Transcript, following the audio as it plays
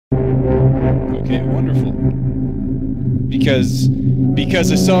Okay, wonderful.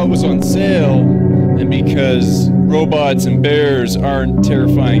 Because I saw it was on sale, and because robots and bears aren't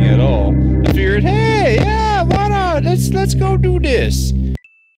terrifying at all, I figured, hey, yeah, why not? Let's go do this.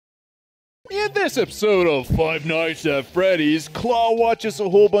 In this episode of Five Nights at Freddy's, Claw watches a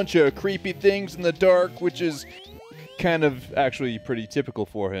whole bunch of creepy things in the dark, which is kind of actually pretty typical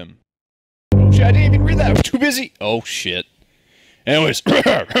for him. Oh shit, I didn't even read that, I was too busy. Oh shit. Anyways,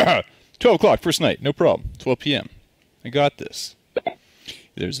 12 o'clock, first night, no problem. 12 p.m. I got this.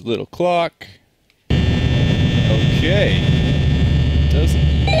 There's a little clock. Okay. Doesn't.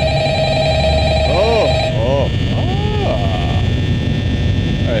 Oh.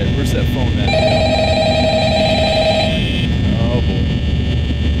 Alright, where's that phone at? Oh boy.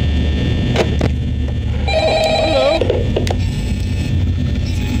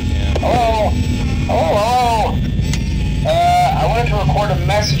 Oh, hello. Hello. I wanted to record a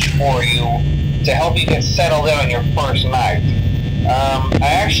message for you to help you get settled in on your first night.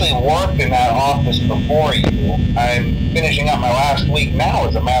 I actually worked in that office before you. I'm finishing up my last week now,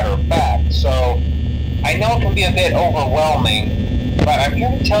 as a matter of fact, so I know it can be a bit overwhelming, but I'm here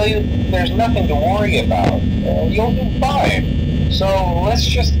to tell you there's nothing to worry about. You'll do fine. So let's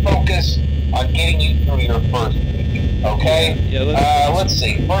just focus on getting you through your first week, okay? Yeah, let's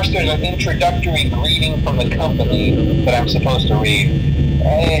see. First, there's an introductory greeting from the company that I'm supposed to read.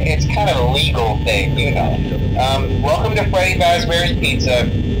 It's kind of a legal thing, you know. Welcome to Freddy Fazbear's Pizza,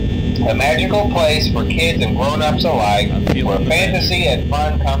 a magical place for kids and grown-ups alike, where fantasy and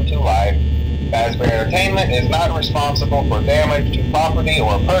fun come to life. Fazbear Entertainment is not responsible for damage to property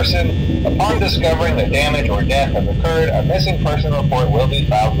or person. Upon discovering that damage or death has occurred, a missing person report will be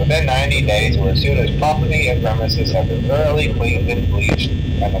filed within 90 days or as soon as property and premises have been thoroughly cleaned and bleached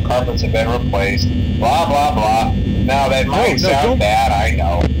and the carpets have been replaced. Blah, blah, blah. Now, that might sound bad, I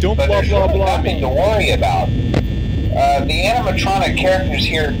know, but there's really nothing to worry about. The animatronic characters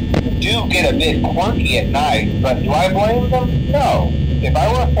here do get a bit quirky at night, but do I blame them? No. If I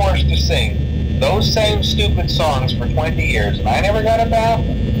were forced to sing those same stupid songs for 20 years and I never got a bath,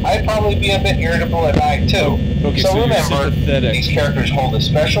 I'd probably be a bit irritable at night too. Okay, so remember, these characters hold a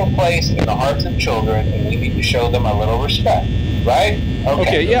special place in the hearts of children and we need to show them a little respect, right?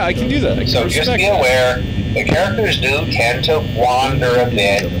 Okay, yeah, I can do that. So just be aware, the characters do tend to wander a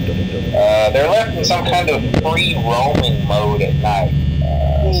bit. They're left in some kind of free roaming mode at night.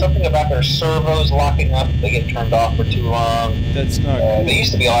 Something about their servos locking up if they get turned off for too long. That's not cool. They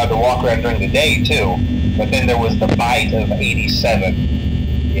used to be allowed to walk around during the day too, but then there was the bite of 87.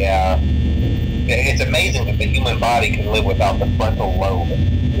 Yeah. It's amazing that the human body can live without the frontal lobe,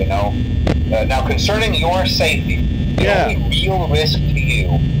 you know? Now, concerning your safety, the only real risk to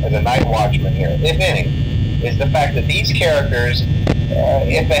you as a night watchman here, if any, is the fact that these characters,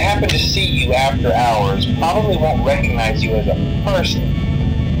 if they happen to see you after hours, probably won't recognize you as a person.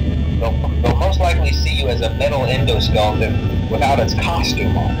 They'll most likely see you as a metal endoskeleton without its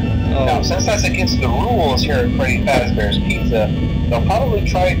costume on. Oh. Now, since that's against the rules here at Freddy Fazbear's Pizza, they'll probably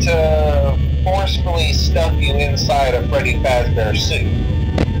try to forcefully stuff you inside a Freddy Fazbear suit.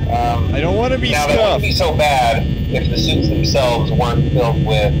 I don't want to be stuffed. Now, that wouldn't be so bad if the suits themselves weren't filled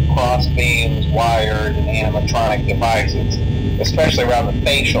with cross beams, wired, and animatronic devices, especially around the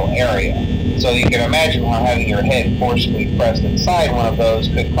facial area. So you can imagine how having your head forcefully pressed inside one of those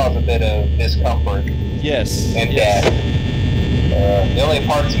could cause a bit of discomfort and death. The only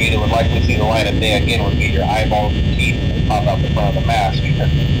parts of you that would likely see the light of day again would be your eyeballs and teeth when they pop out the front of the mask.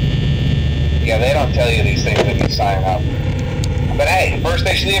 Yeah, they don't tell you these things when you sign up. But hey, first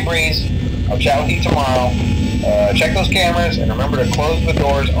station of the breeze. I'll chat with you tomorrow. Check those cameras and remember to close the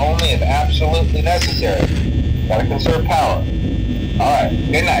doors only if absolutely necessary. Gotta conserve power. Alright,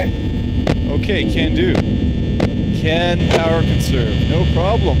 good night. Okay, can do. Can power conserve. No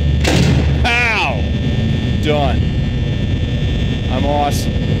problem. Pow! Done. I'm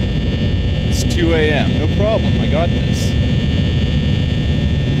awesome. It's 2 a.m. No problem. I got this.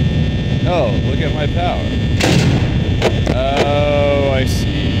 Oh, look at my power. Oh, I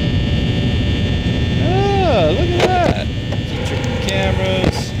see. Ah, look at that. Keep checking the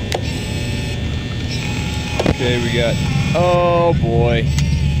cameras. Okay, we got... Oh, boy.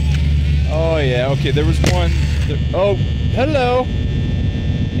 Oh, yeah. Okay, there was one... Oh, hello.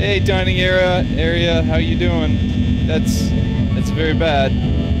 Hey, dining area. How you doing? That's very bad.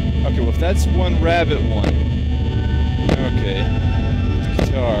 Okay, well, if that's one rabbit one... Okay.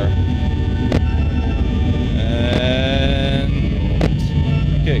 Guitar. And...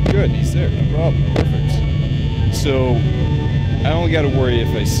 Okay, good. He's there. No problem. Perfect. So, I only got to worry if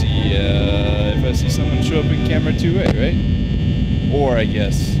I see someone show up in camera 2A, right? Or, I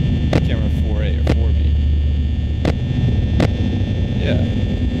guess, camera 4A. Yeah.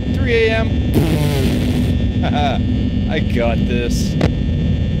 3 a.m. I got this.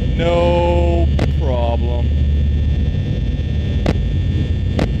 No problem.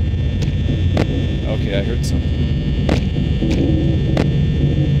 Okay, I heard something.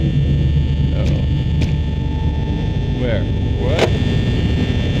 Uh-oh. Where? What?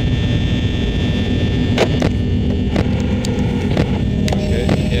 Okay,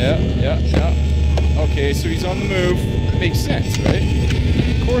 yeah. Okay, so he's on the move. That makes sense, right?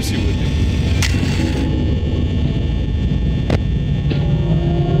 Of course he would be.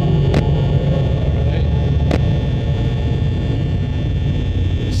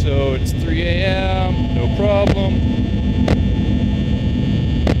 So it's 3 a.m., no problem.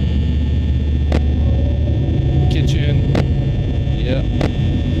 Kitchen, yeah.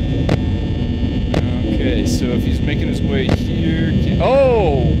 Okay, so if he's making his way here,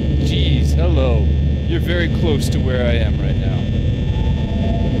 oh, geez, hello. You're very close to where I am right now.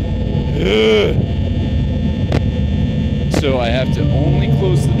 Ugh. So I have to only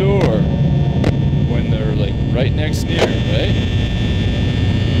close the door when they're like right next near, right?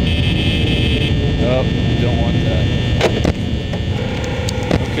 Oh, don't want that.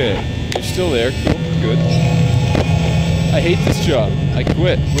 Okay, you're still there. Cool, good. I hate this job. I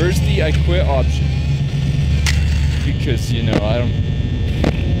quit. Where's the I quit option? Because, you know, I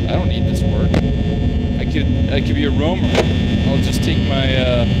don't need this work. I could be a roamer. I'll just take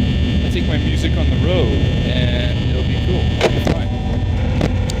my music on the road and it'll be cool. It'll be fine.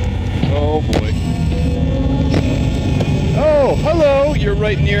 Oh boy. Oh, hello! You're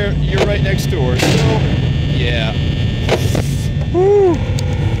right next door, so yeah. Woo!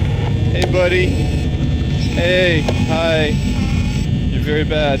 Hey buddy. Hey, hi. You're very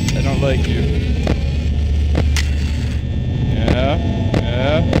bad. I don't like you. Yeah.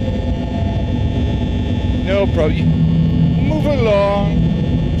 No problem. Move along.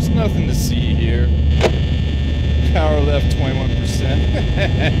 There's nothing to see here. Power left 21%.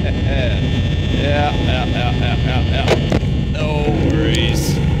 Yeah. No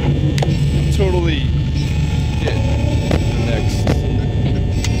worries. I'm totally getting the next.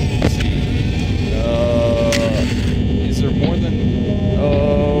 Let's see. Is there more than?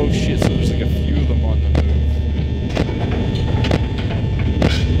 Oh shit! So there's like a few of them on the move.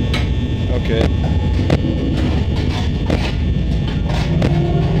 Okay.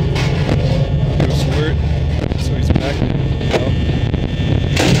 So he's back.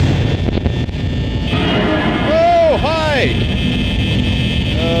 Oh, hi!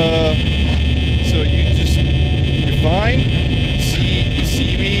 So you're fine? You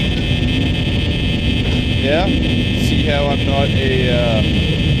see me? Yeah? See how I'm not a,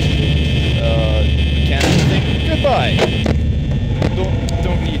 mechanical thing? Goodbye!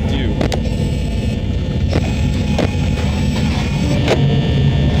 Don't need you.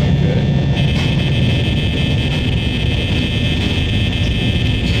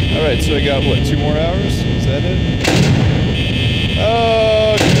 Alright, so I got, what, 2 more hours? Is that it?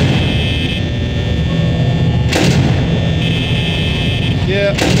 Okay.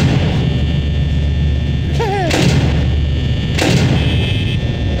 Yeah.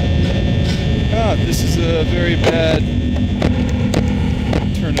 This is a very bad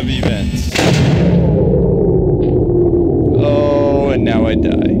turn of events. Oh, and now I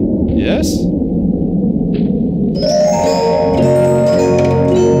die. Yes?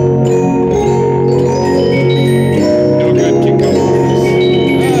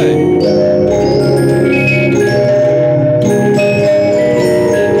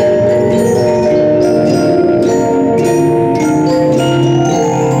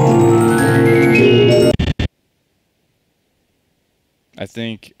 I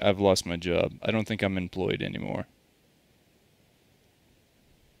think I've lost my job. I don't think I'm employed anymore.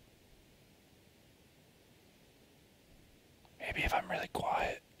 Maybe if I'm really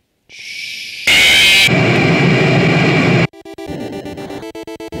quiet. Shh.